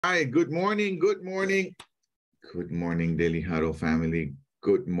Hi, good morning, Daily Huddle family.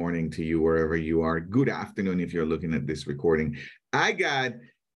 Good morning to you wherever you are. Good afternoon if you're looking at this recording. I got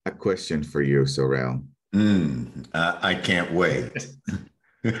a question for you, Sorrel. I can't wait.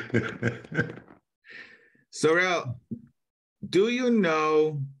 Sorrel, do you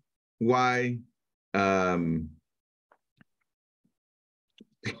know why do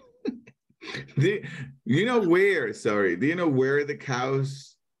you know where the cows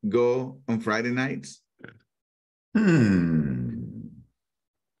go on Friday nights? I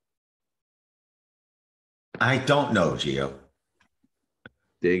don't know, Gio.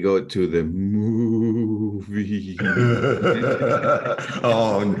 They go to the movie.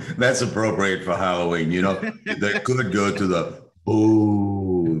 Oh, that's appropriate for Halloween. You know, they could go to the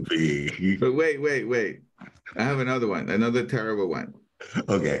movie. But wait. I have another one, another terrible one.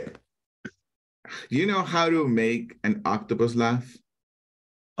 Okay. Do you know how to make an octopus laugh?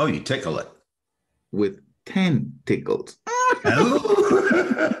 Oh, you tickle it. With 10 tickles. Yep.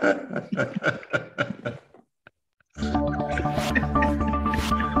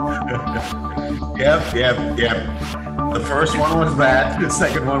 The first one was bad. The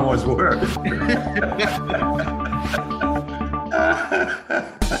second one was worse.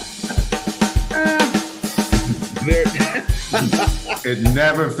 It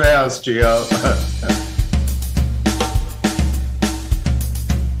never fails, Gio.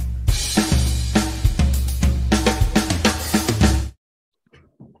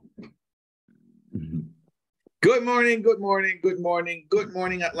 Good morning,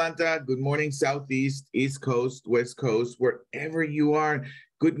 Atlanta. Good morning, Southeast, East Coast, West Coast, wherever you are.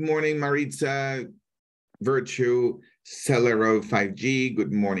 Good morning, Maritza, Virtue, Celero 5G.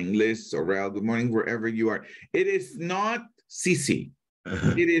 Good morning, Liz, Sorrel. Good morning, wherever you are. It is not CC.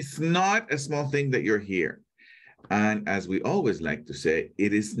 It is not a small thing that you're here. And as we always like to say,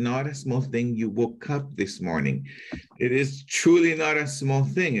 it is not a small thing you woke up this morning. It is truly not a small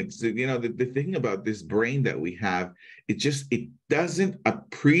thing. It's, the thing about this brain that we have, it doesn't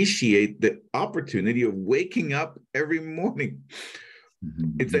appreciate the opportunity of waking up every morning.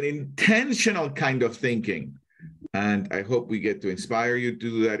 It's an intentional kind of thinking. And I hope we get to inspire you to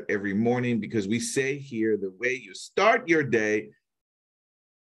do that every morning, because we say here, the way you start your day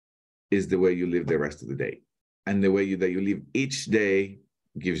is the way you live the rest of the day. And the way that you live each day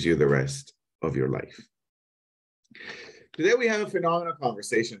gives you the rest of your life. Today we have a phenomenal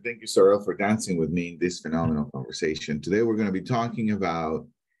conversation. Thank you, Sorrel, for dancing with me in this phenomenal conversation. Today we're going to be talking about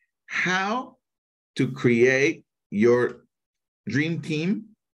how to create your dream team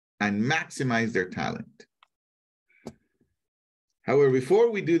and maximize their talent. However,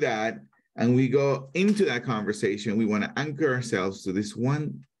 before we do that and we go into that conversation, we want to anchor ourselves to this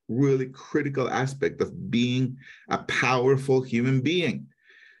one really critical aspect of being a powerful human being.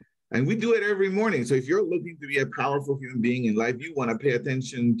 And we do it every morning. So if you're looking to be a powerful human being in life, you want to pay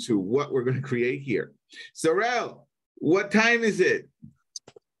attention to what we're going to create here. Sorrel, what time is it?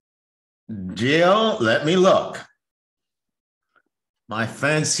 Gio, let me look. My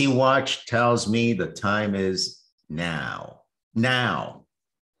fancy watch tells me the time is now. Now.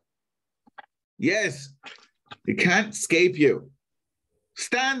 Yes, it can't escape you.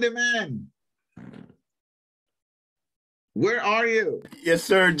 Stand the man. Where are you? Yes,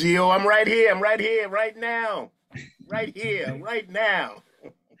 sir, Gio. I'm right here. Right now. Right here, right now.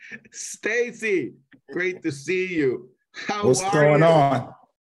 Stacy, great to see you. What's going on?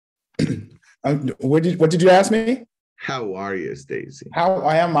 What did you ask me? How are you, Stacy? How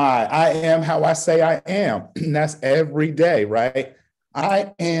am I? I am how I say I am. That's every day, right?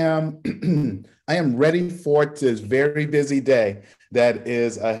 I am ready for this very busy day that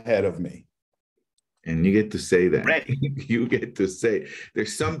is ahead of me. And you get to say that. Ready. You get to say,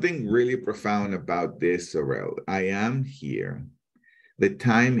 there's something really profound about this, Sorrel. I am here. The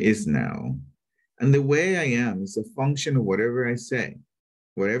time is now. And the way I am is a function of whatever I say,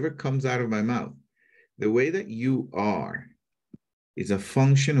 whatever comes out of my mouth. The way that you are is a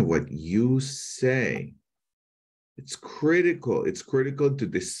function of what you say. It's critical. It's critical to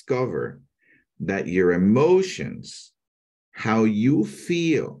discover that your emotions, how you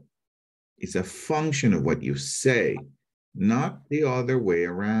feel, is a function of what you say, not the other way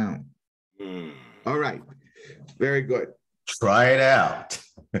around. All right. Very good. Try it out.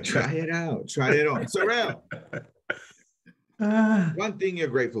 Try it out. Try it on. Sorrel, one thing you're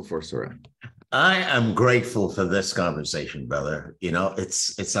grateful for, Sorrel. I am grateful for this conversation, brother. You know,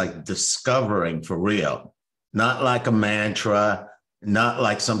 it's like discovering for real, not like a mantra, not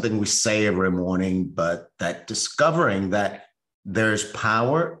like something we say every morning, but that discovering that there's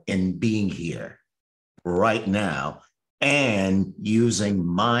power in being here right now and using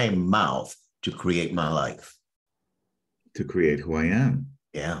my mouth to create my life. To create who I am.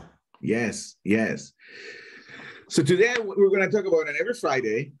 Yeah. Yes, yes. So today we're going to talk about it every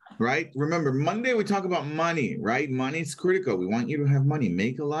Friday, right? Remember, Monday we talk about money, right? Money is critical. We want you to have money,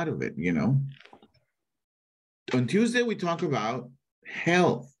 make a lot of it, you know. On Tuesday, we talk about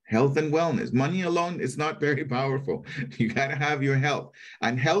health and wellness. Money alone is not very powerful. You got to have your health.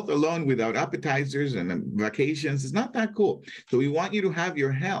 And health alone without appetizers and vacations is not that cool. So we want you to have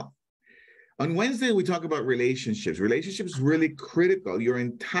your health. On Wednesday, we talk about relationships. Relationships is really critical. Your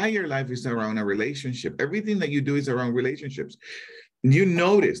entire life is around a relationship. Everything that you do is around relationships. You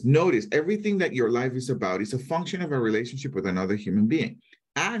notice everything that your life is about is a function of a relationship with another human being.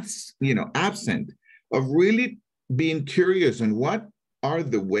 As, you know, absent of really being curious on what are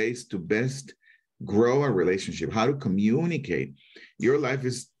the ways to best grow a relationship, how to communicate. Your life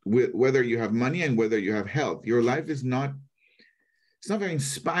is, whether you have money and whether you have health, your life is not, it's not very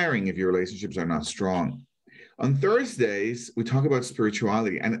inspiring if your relationships are not strong. On Thursdays, we talk about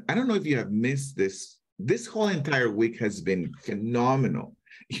spirituality. And I don't know if you have missed this. This whole entire week has been phenomenal.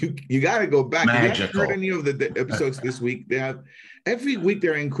 You got to go back. Magical. If you haven't heard any of the episodes this week, they have, every week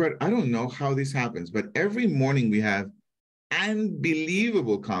they're incredible. I don't know how this happens, but every morning we have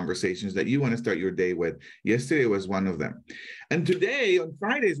unbelievable conversations that you want to start your day with. Yesterday was one of them. And today on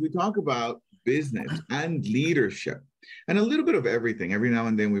Fridays, we talk about business and leadership and a little bit of everything. Every now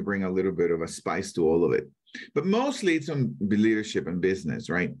and then we bring a little bit of a spice to all of it, but mostly it's on leadership and business,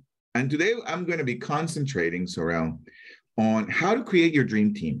 right? And today I'm going to be concentrating, Sorel, on how to create your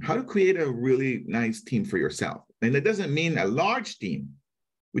dream team, how to create a really nice team for yourself. And it doesn't mean a large team.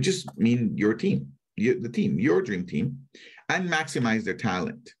 We just mean your team, the team, your dream team, and maximize their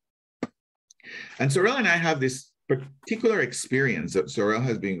talent. And Sorel and I have this particular experience that Sorel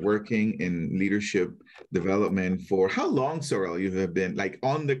has been working in leadership development for how long, Sorel, you have been like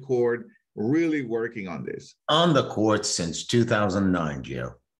on the court, really working on this? On the court since 2009,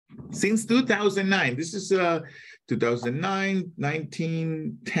 Gio. Since 2009. This is 2009,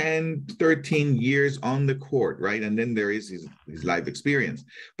 19, 10, 13 years on the court, right? And then there is his life experience,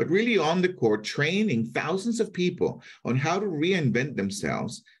 but really on the court, training thousands of people on how to reinvent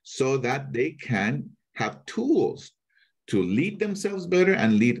themselves so that they can have tools to lead themselves better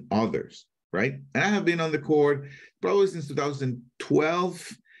and lead others, right? And I have been on the court probably since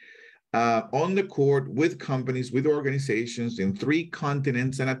 2012, on the court with companies, with organizations in 3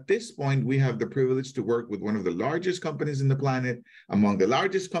 continents. And at this point, we have the privilege to work with one of the largest companies in the planet, among the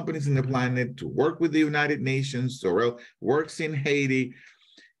largest companies in the planet, to work with the United Nations. Sorel works in Haiti.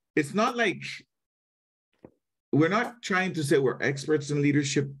 It's not like, we're not trying to say we're experts in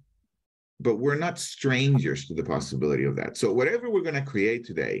leadership, but we're not strangers to the possibility of that. So whatever we're going to create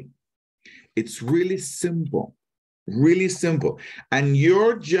today, it's really simple. Really simple. And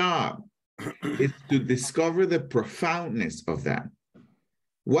your job is to discover the profoundness of that.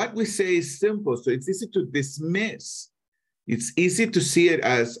 What we say is simple, so it's easy to dismiss. It's easy to see it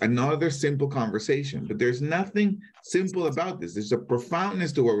as another simple conversation, but there's nothing simple about this. There's a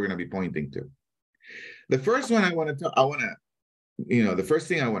profoundness to what we're going to be pointing to. The first one the first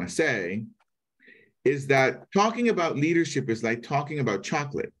thing I want to say is that talking about leadership is like talking about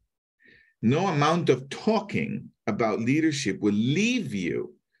chocolate. No amount of talking about leadership will leave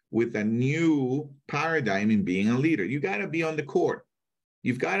you with a new paradigm in being a leader. You got to be on the court.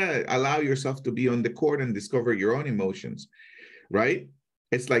 You've got to allow yourself to be on the court and discover your own emotions, right?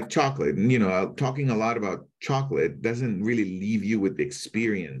 It's like chocolate. And, talking a lot about chocolate doesn't really leave you with the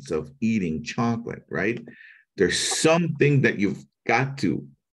experience of eating chocolate, right? There's something that you've got to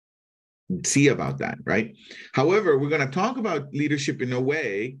see about that, right? However, we're going to talk about leadership in a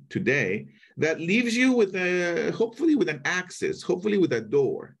way today that leaves you with hopefully with an access, hopefully with a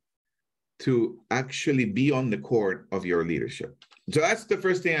door to actually be on the court of your leadership. So that's the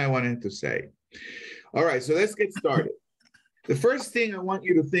first thing I wanted to say. All right, so let's get started. The first thing I want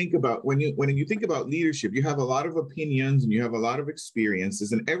you to think about when you think about leadership, you have a lot of opinions and you have a lot of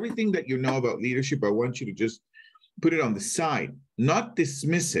experiences, and everything that you know about leadership, I want you to just put it on the side, not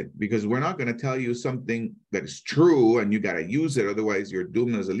dismiss it, because we're not going to tell you something that is true and you got to use it, otherwise you're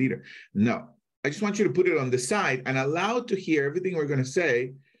doomed as a leader. No, I just want you to put it on the side and allow it to hear everything we're going to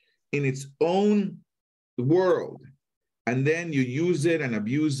say in its own world. And then you use it and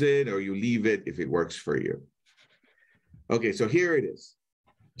abuse it, or you leave it if it works for you. Okay, so here it is.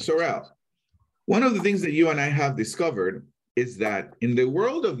 Sorel, one of the things that you and I have discovered is that in the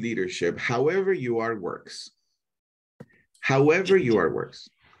world of leadership, however you are works. However you are works.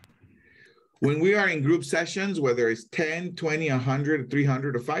 When we are in group sessions, whether it's 10, 20, 100,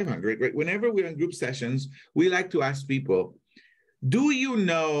 300, or 500, right? Whenever we're in group sessions, we like to ask people, do you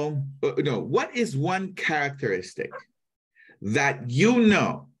know, what is one characteristic that you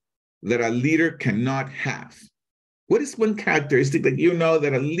know that a leader cannot have? What is one characteristic that you know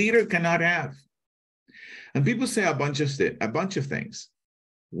that a leader cannot have? And people say a bunch of things.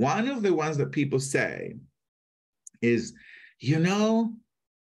 One of the ones that people say is,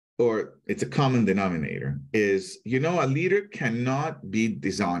 or it's a common denominator, is, a leader cannot be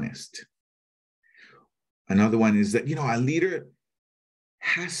dishonest. Another one is that, a leader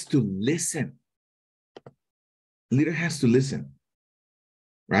has to listen. A leader has to listen,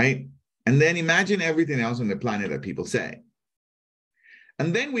 right? And then imagine everything else on the planet that people say.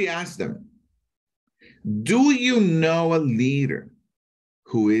 And then we ask them, do you know a leader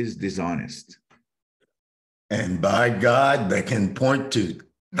who is dishonest? And by God, they can point to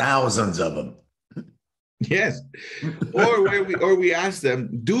thousands of them. Yes. Or we ask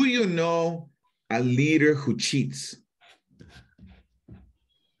them, do you know a leader who cheats?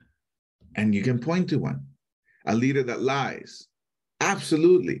 And you can point to one. A leader that lies.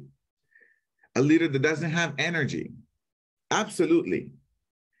 Absolutely. A leader that doesn't have energy. Absolutely.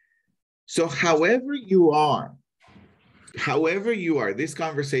 So however you are, this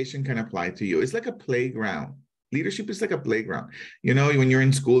conversation can apply to you. It's like a playground. Leadership is like a playground. When you're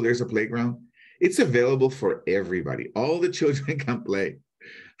in school, there's a playground. It's available for everybody. All the children can play.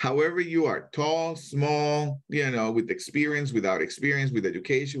 However you are, tall, small, with experience, without experience, with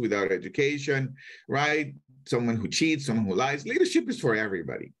education, without education, right? Someone who cheats, someone who lies. Leadership is for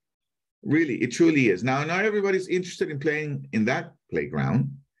everybody. Really, it truly is. Now, not everybody's interested in playing in that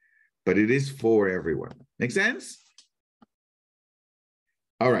playground, but it is for everyone. Make sense?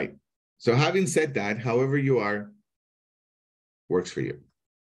 All right. So having said that, however you are, works for you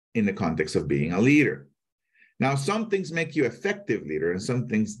in the context of being a leader. Now, some things make you effective leader and some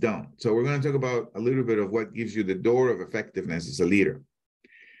things don't. So we're going to talk about a little bit of what gives you the door of effectiveness as a leader.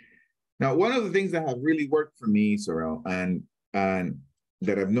 Now, one of the things that have really worked for me, Sorrel, and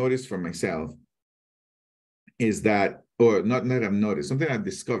that I've noticed for myself is that, or not that I've noticed, something I've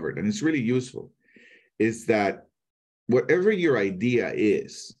discovered, and it's really useful, is that whatever your idea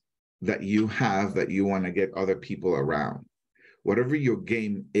is that you have that you want to get other people around, whatever your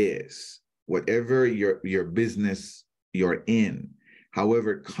game is, whatever your business you're in,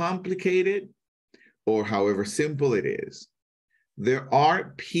 however complicated or however simple it is, there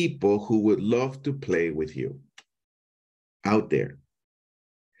are people who would love to play with you out there.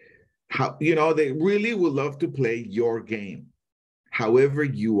 They really would love to play your game, however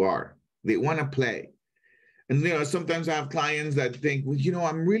you are. They want to play. And, sometimes I have clients that think, well,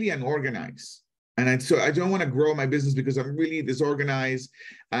 I'm really unorganized. And so I don't want to grow my business because I'm really disorganized.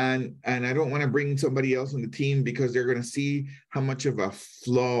 And I don't want to bring somebody else on the team because they're going to see how much of a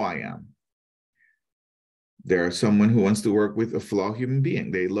flaw I am. There's someone who wants to work with a flawed human being.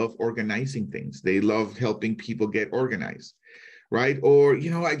 They love organizing things. They love helping people get organized, right? Or,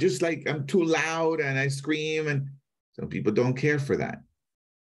 I'm too loud and I scream, and some people don't care for that.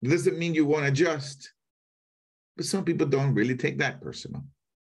 It doesn't mean you won't adjust, but some people don't really take that personal.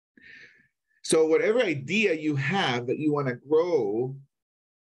 So whatever idea you have that you want to grow,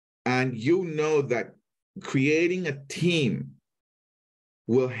 and that creating a team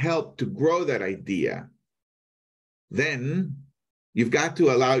will help to grow that idea, then you've got to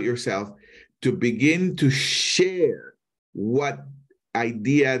allow yourself to begin to share what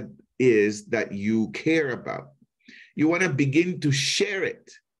idea is that you care about. You want to begin to share it.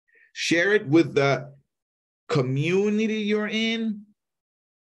 Share it with the community you're in,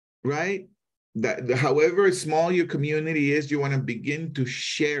 right? However small your community is, you want to begin to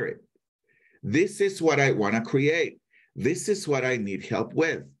share it. This is what I want to create. This is what I need help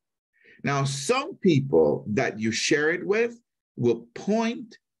with. Now, some people that you share it with will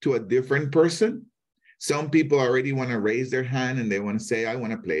point to a different person. Some people already want to raise their hand and they want to say, I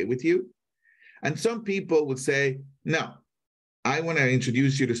want to play with you. And some people would say, no, I want to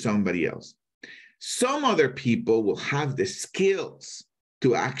introduce you to somebody else. Some other people will have the skills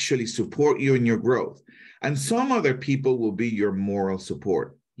to actually support you in your growth. And some other people will be your moral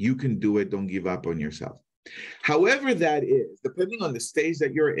support. You can do it. Don't give up on yourself. However that is, depending on the stage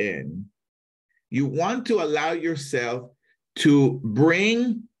that you're in, you want to allow yourself to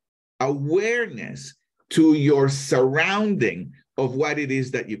bring awareness to your surrounding of what it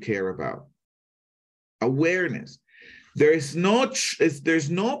is that you care about. Awareness. There's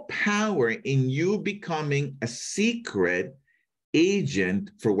no power in you becoming a secret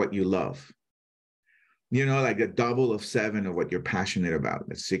agent for what you love. you know, like a double of 7 of what you're passionate about,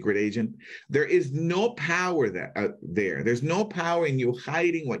 a secret agent. There is no power there. There's no power in you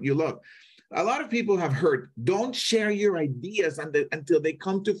hiding what you love. A lot of people have heard, don't share your ideas until they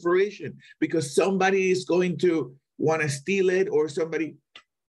come to fruition because somebody is going to want to steal it or somebody,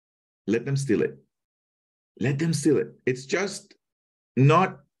 let them steal it. Let them steal it. It's just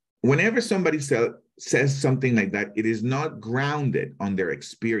not, whenever somebody says something like that, it is not grounded on their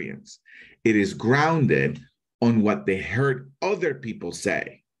experience. It is grounded on what they heard other people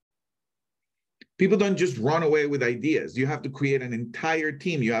say. People don't just run away with ideas. You have to create an entire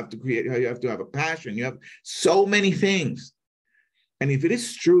team. You have to have a passion. You have so many things. And if it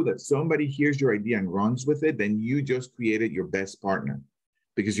is true that somebody hears your idea and runs with it, then you just created your best partner.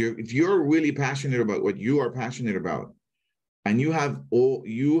 Because if you're really passionate about what you are passionate about, and you're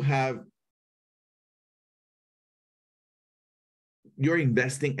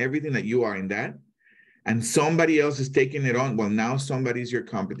investing everything that you are in that, and somebody else is taking it on, well, now somebody's your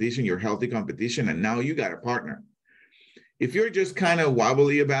competition, your healthy competition, and now you got a partner. If you're just kind of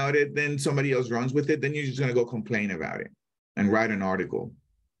wobbly about it, then somebody else runs with it, then you're just going to go complain about it and write an article,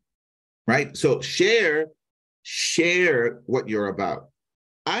 right? So share what you're about.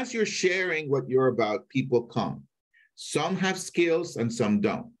 As you're sharing what you're about, people come. Some have skills and some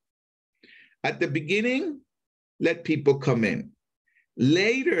don't. At the beginning, let people come in.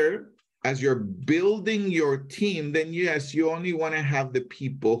 Later, as you're building your team, then yes, you only want to have the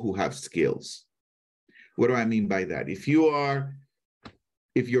people who have skills. What do I mean by that? If your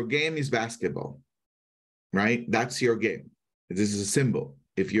game is basketball, right? That's your game. This is a symbol.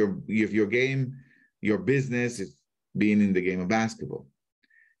 If your game, your business is being in the game of basketball.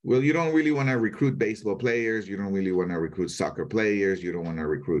 Well, you don't really want to recruit baseball players. You don't really want to recruit soccer players. You don't want to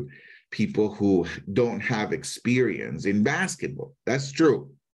recruit people who don't have experience in basketball. That's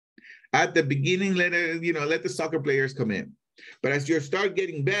true. At the beginning, let the soccer players come in. But as you start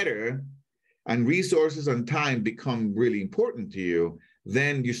getting better and resources and time become really important to you,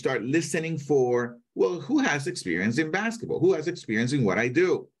 then you start listening for, well, who has experience in basketball? Who has experience in what I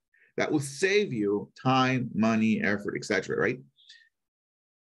do? That will save you time, money, effort, etc., right?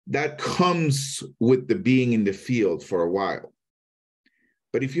 That comes with the being in the field for a while.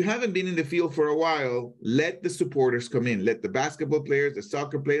 But if you haven't been in the field for a while, let the supporters come in. Let the basketball players, the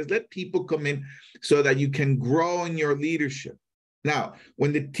soccer players, let people come in so that you can grow in your leadership. Now,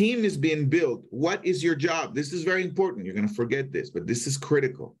 when the team is being built, what is your job? This is very important. You're going to forget this, but this is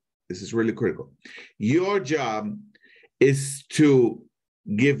critical. This is really critical. Your job is to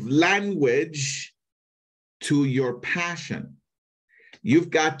give language to your passion. You've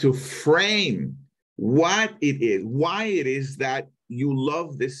got to frame what it is, why it is that you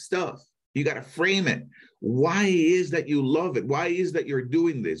love this stuff. You got to frame it. Why is that you love it? Why is that you're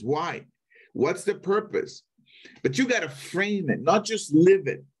doing this? Why? What's the purpose? But you got to frame it, not just live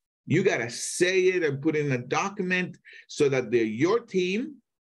it. You got to say it and put it in a document so that your team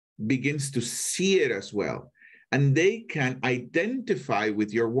begins to see it as well. And they can identify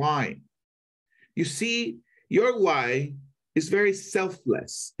with your why. You see, your why is very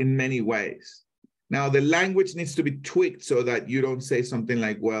selfless in many ways. Now, the language needs to be tweaked so that you don't say something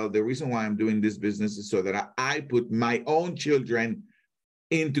like, well, the reason why I'm doing this business is so that I put my own children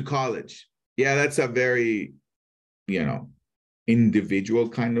into college. Yeah, that's a very, individual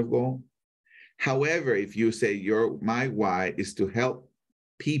kind of goal. However, if you say my why is to help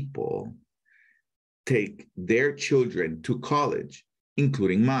people take their children to college,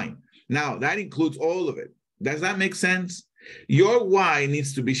 including mine. Now, that includes all of it. Does that make sense? Your why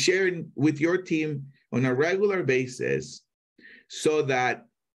needs to be shared with your team on a regular basis so that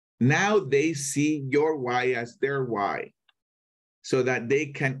now they see your why as their why, so that they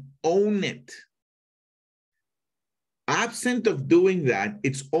can own it. Absent of doing that,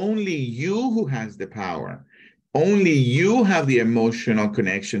 it's only you who has the power. Only you have the emotional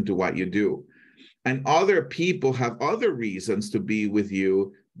connection to what you do. And other people have other reasons to be with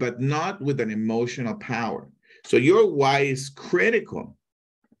you, but not with an emotional power. So your why is critical.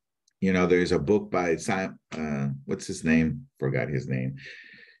 There's a book by what's his name? Forgot his name.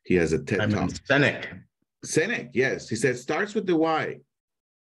 He has a TED Talk. Sinek, yes. He said, starts with the why.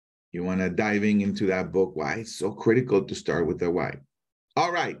 You want to diving into that book, why it's so critical to start with the why.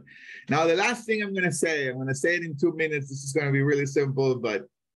 All right. Now, the last thing I'm going to say it in 2 minutes. This is going to be really simple, but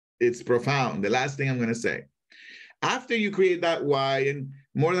it's profound. The last thing I'm going to say, after you create that why, and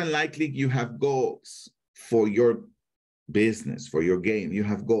more than likely you have goals for your business, for your game, you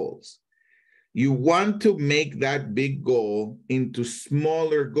have goals. You want to make that big goal into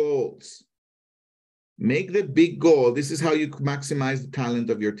smaller goals. Make the big goal. This is how you maximize the talent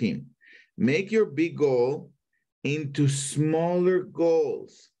of your team. Make your big goal into smaller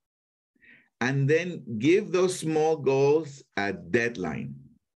goals. And then give those small goals a deadline.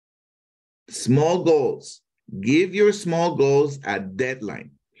 Small goals. Give your small goals a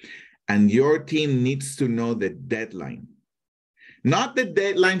deadline. And your team needs to know the deadline. Not the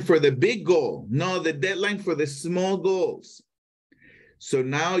deadline for the big goal. No, the deadline for the small goals. So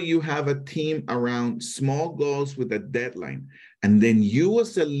now you have a team around small goals with a deadline. And then you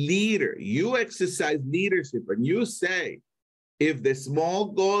as a leader, you exercise leadership and you say, if the small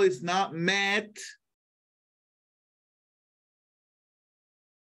goal is not met,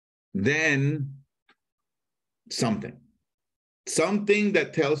 then something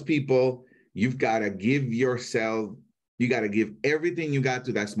that tells people you've got to give yourself, you got to give everything you got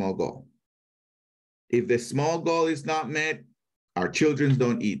to that small goal. If the small goal is not met, our children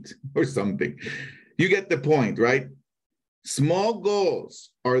don't eat or something. You get the point, right? Small goals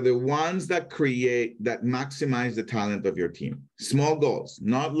are the ones that maximize the talent of your team. Small goals,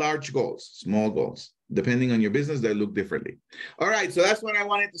 not large goals, small goals. Depending on your business, they look differently. All right, so that's what I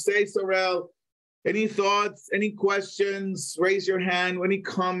wanted to say, Sorel. Any thoughts, any questions? Raise your hand, any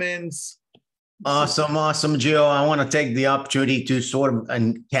comments? Awesome, Gio. I want to take the opportunity to sort of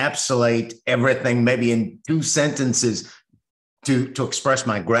encapsulate everything maybe in 2 sentences to express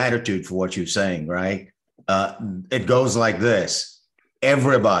my gratitude for what you're saying, right? It goes like this.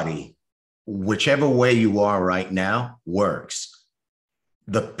 Everybody, whichever way you are right now, works.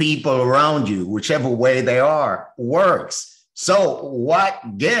 The people around you, whichever way they are, works. So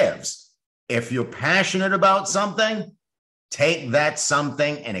what gives? If you're passionate about something, take that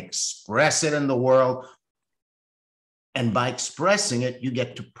something and express it in the world. And by expressing it, you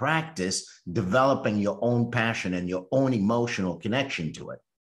get to practice developing your own passion and your own emotional connection to it.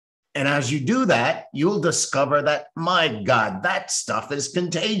 And as you do that, you'll discover that, my God, that stuff is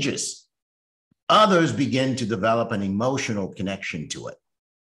contagious. Others begin to develop an emotional connection to it.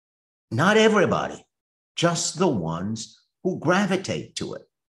 Not everybody, just the ones who gravitate to it.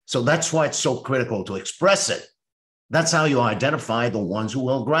 So that's why it's so critical to express it. That's how you identify the ones who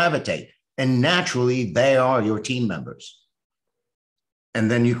will gravitate. And naturally, they are your team members. And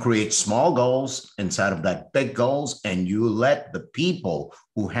then you create small goals inside of that big goals, and you let the people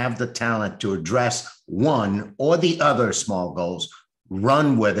who have the talent to address one or the other small goals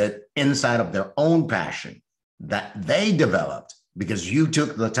run with it inside of their own passion that they developed because you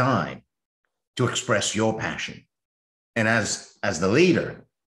took the time to express your passion. And as the leader,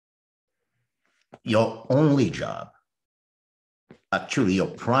 your only job, actually your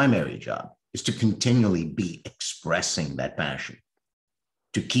primary job, is to continually be expressing that passion,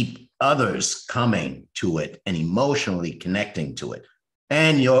 to keep others coming to it and emotionally connecting to it.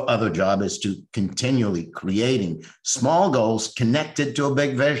 And your other job is to continually creating small goals connected to a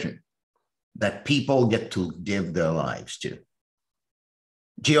big vision that people get to give their lives to.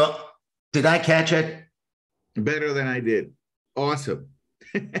 Gio, did I catch it? Better than I did. Awesome.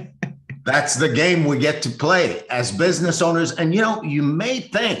 That's the game we get to play as business owners. And you may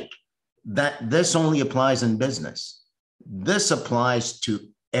think that this only applies in business. This applies to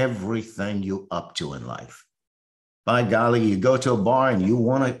everything you're up to in life. By golly, you go to a bar and you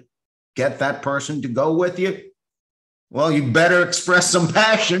want to get that person to go with you. Well, you better express some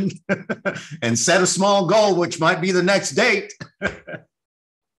passion and set a small goal, which might be the next date.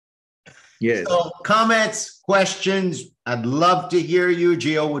 Yes. So comments, questions, I'd love to hear you.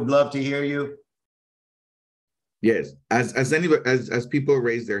 Gio would love to hear you. Yes, as people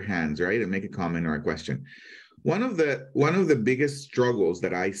raise their hands, right, and make a comment or a question. One of the biggest struggles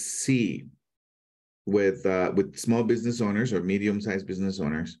that I see with small business owners or medium-sized business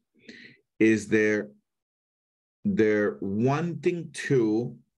owners is they're wanting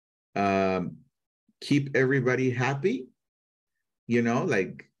to keep everybody happy.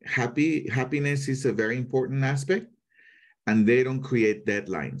 Like happiness is a very important aspect, and they don't create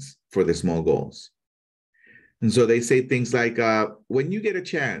deadlines for the small goals. And so they say things like, when you get a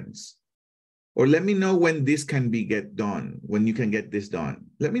chance, or let me know when this can get done, when you can get this done.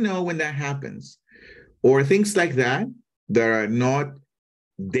 Let me know when that happens. Or things like that are not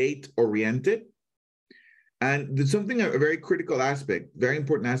date-oriented. And there's a very critical aspect, very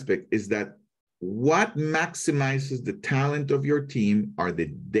important aspect, is that what maximizes the talent of your team are the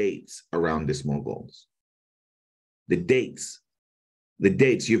dates around the small goals. The dates.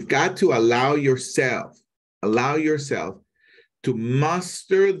 You've got to allow yourself to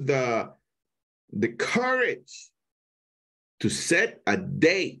muster the courage to set a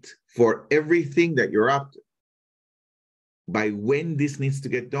date for everything that you're up to, by when this needs to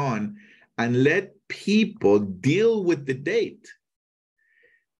get done, and let people deal with the date.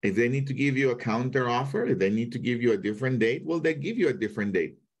 If they need to give you a counter offer, if they need to give you a different date, well, they give you a different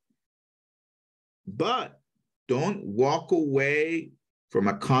date. But don't walk away from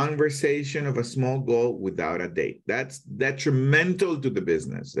a conversation of a small goal without a date. That's detrimental to the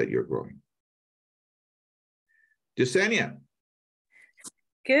business that you're growing. Yesenia.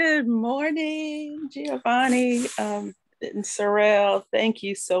 Good morning, Giovanni and Sorrel. Thank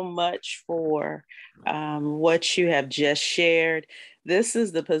you so much for what you have just shared. This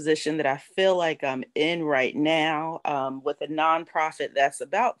is the position that I feel like I'm in right now with a nonprofit that's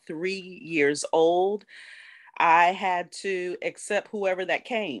about 3 years old. I had to accept whoever that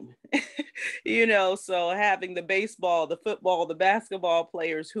came, so having the baseball, the football, the basketball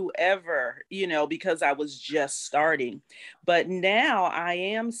players, whoever, because I was just starting. But now I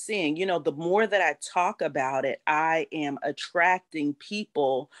am seeing, the more that I talk about it, I am attracting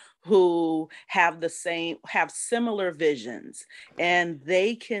people who have similar visions, and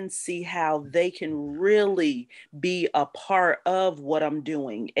they can see how they can really be a part of what I'm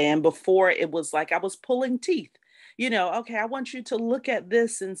doing. And before, it was like I was pulling teeth. Okay, I want you to look at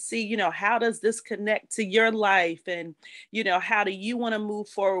this and see, how does this connect to your life? And, how do you want to move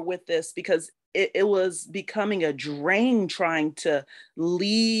forward with this? Because it was becoming a drain trying to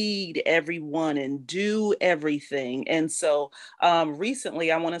lead everyone and do everything. And so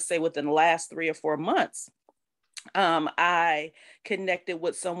recently, I want to say within the last 3 or 4 months, I connected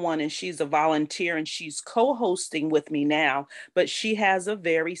with someone, and she's a volunteer and she's co-hosting with me now, but she has a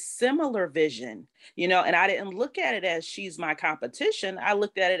very similar vision, and I didn't look at it as she's my competition. I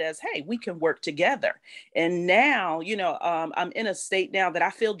looked at it as, hey, we can work together. And now, I'm in a state now that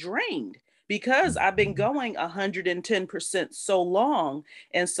I feel drained because I've been going 110% so long.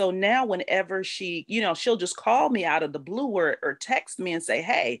 And so now whenever she, she'll just call me out of the blue or text me and say,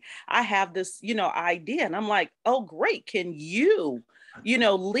 hey, I have this, idea. And I'm like, oh, great. Can you,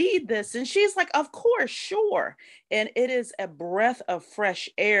 lead this? And she's like, of course, sure. And it is a breath of fresh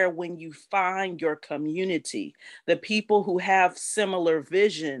air when you find your community, the people who have similar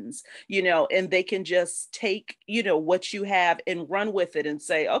visions, and they can just take, what you have and run with it and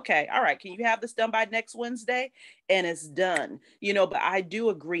say, okay, all right, can you have this done by next Wednesday? And it's done, but I do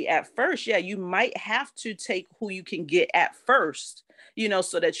agree at first. Yeah, you might have to take who you can get at first,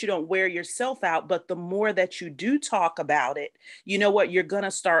 so that you don't wear yourself out. But the more that you do talk about it, you know what, you're going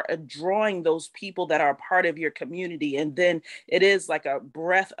to start drawing those people that are part of your community. And then it is like a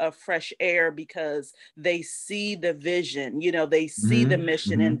breath of fresh air because they see the vision, they see the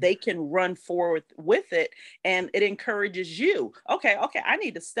mission, and they can run forward with it. And it encourages you. Okay, I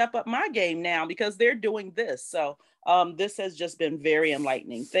need to step up my game now because they're doing this. So this has just been very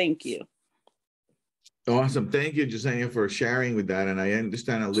enlightening. Thank you. Awesome. Thank you, Yesenia, for sharing with that. And I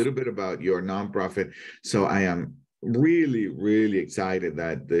understand a little bit about your nonprofit. So I am really, really excited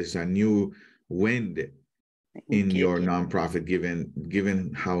that there's a new wind in your nonprofit,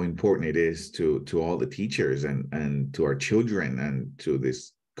 given how important it is to all the teachers and to our children and to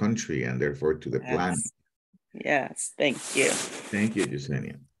this country and therefore to the planet. Yes, thank you. Thank you,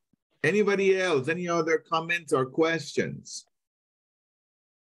 Yesenia. Anybody else? Any other comments or questions?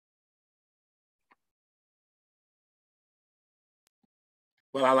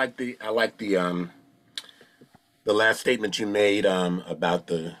 Well, I like the last statement you made about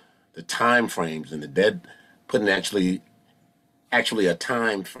the time frames and putting actually a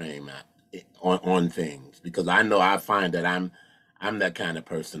time frame on things, because I know I find that I'm that kind of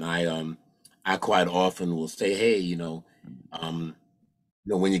person. I quite often will say, hey,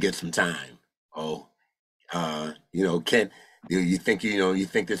 when you get some time, can you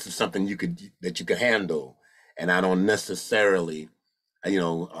think this is something you could handle, and I don't necessarily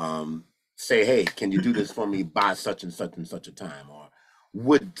say, hey, can you do this for me by such and such and such a time, or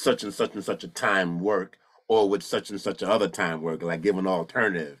would such and such a time work, or would such and such other time work? Like, give an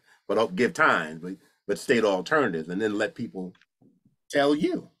alternative, but don't give times, but state alternatives, and then let people tell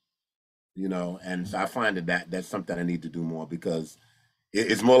you, and so I find that's something I need to do more, because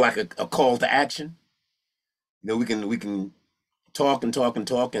it's more like a call to action. We can talk and talk and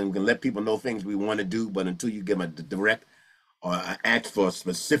talk, and we can let people know things we want to do, but until you give them a direct or ask for a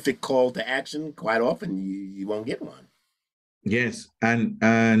specific call to action, quite often you won't get one. Yes, and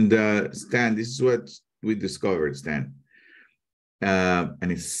Stan, this is what we discovered, Stan,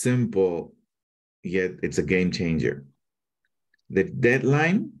 and it's simple, yet it's a game changer. The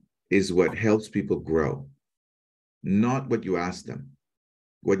deadline is what helps people grow, not what you ask them.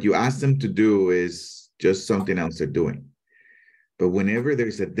 What you ask them to do is just something else they're doing. But whenever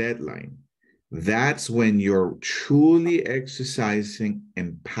there's a deadline, that's when you're truly exercising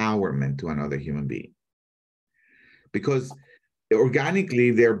empowerment to another human being. Because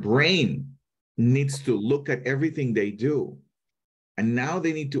organically, their brain needs to look at everything they do. And now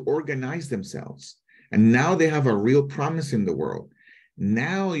they need to organize themselves. And now they have a real promise in the world.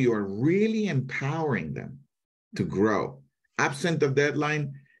 Now you're really empowering them to grow. Absent of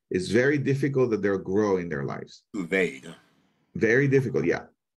deadline, it's very difficult that they'll grow in their lives. Too vague. Very difficult, yeah.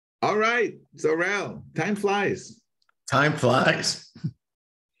 All right, Sorrel, time flies. Time flies.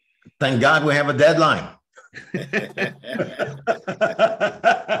 Thank God we have a deadline.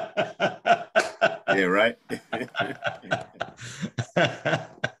 Yeah, right.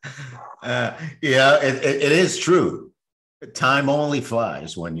 Yeah, it is true. Time only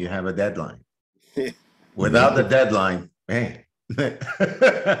flies when you have a deadline. Without the deadline, man.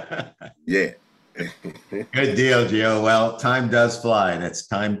 Yeah. Good deal, Gio. Well, time does fly, and it's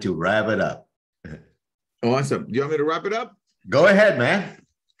time to wrap it up. Awesome. Do you want me to wrap it up? Go ahead, man.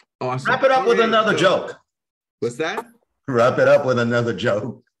 Awesome. Wrap it up with another joke. What's that? Wrap it up with another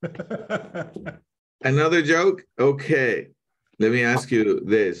joke. Another joke? Okay. Let me ask you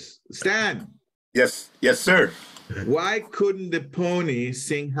this. Stan. Yes, sir. Why couldn't the pony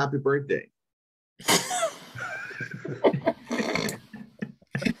sing happy birthday?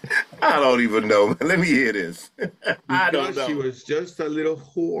 I don't even know. Let me hear this. I don't know. She was just a little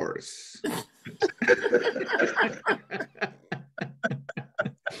horse.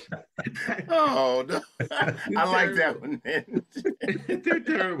 Oh, no. I like that one, man. They're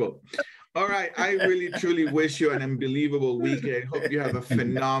terrible. All right. I really, truly wish you an unbelievable weekend. Hope you have a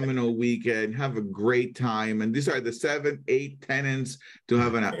phenomenal weekend. Have a great time. And these are the 7, 8 tenets to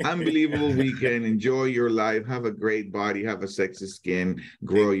have an unbelievable weekend. Enjoy your life. Have a great body. Have a sexy skin.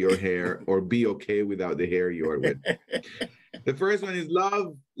 Grow your hair, or be okay without the hair you are with. The first one is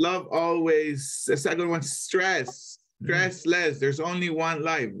love. Love always. The second one, stress. Stress less. There's only one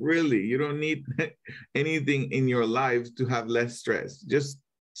life, really. You don't need anything in your life to have less stress. Just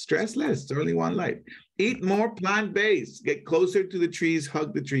stress less. There's only one life. Eat more plant-based. Get closer to the trees.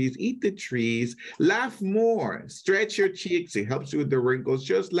 Hug the trees. Eat the trees. Laugh more. Stretch your cheeks. It helps you with the wrinkles.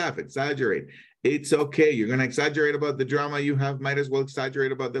 Just laugh. Exaggerate. It's okay. You're going to exaggerate about the drama you have. Might as well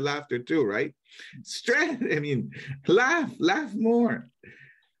exaggerate about the laughter too, right? Laugh more.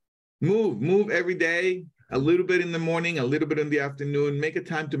 Move every day. A little bit in the morning, a little bit in the afternoon. Make a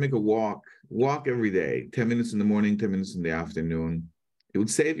time to make a walk. Walk every day. 10 minutes in the morning, 10 minutes in the afternoon. It would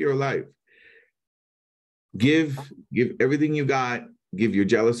save your life. Give everything you got. Give your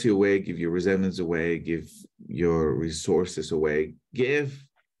jealousy away. Give your resentments away. Give your resources away. Give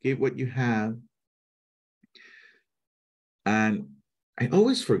what you have. And I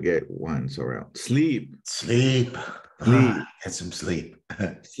always forget one, Sorrel. Sleep. Get some sleep.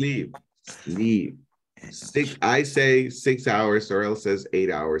 Sleep. I say 6 hours, Sorrel says 8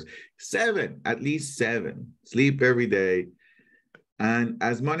 hours. 7, at least 7. Sleep every day. And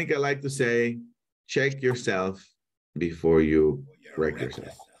as Monica liked to say, check yourself before you wreck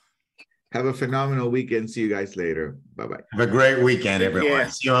yourself. Have a phenomenal weekend. See you guys later. Bye-bye. Have a great weekend, everyone.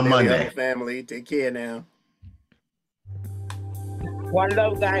 See you on Monday. Family, take care now. One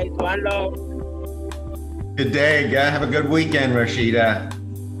love, guys. One love. Good day, guys. Have a good weekend, Rashida.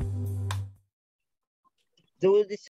 Do this.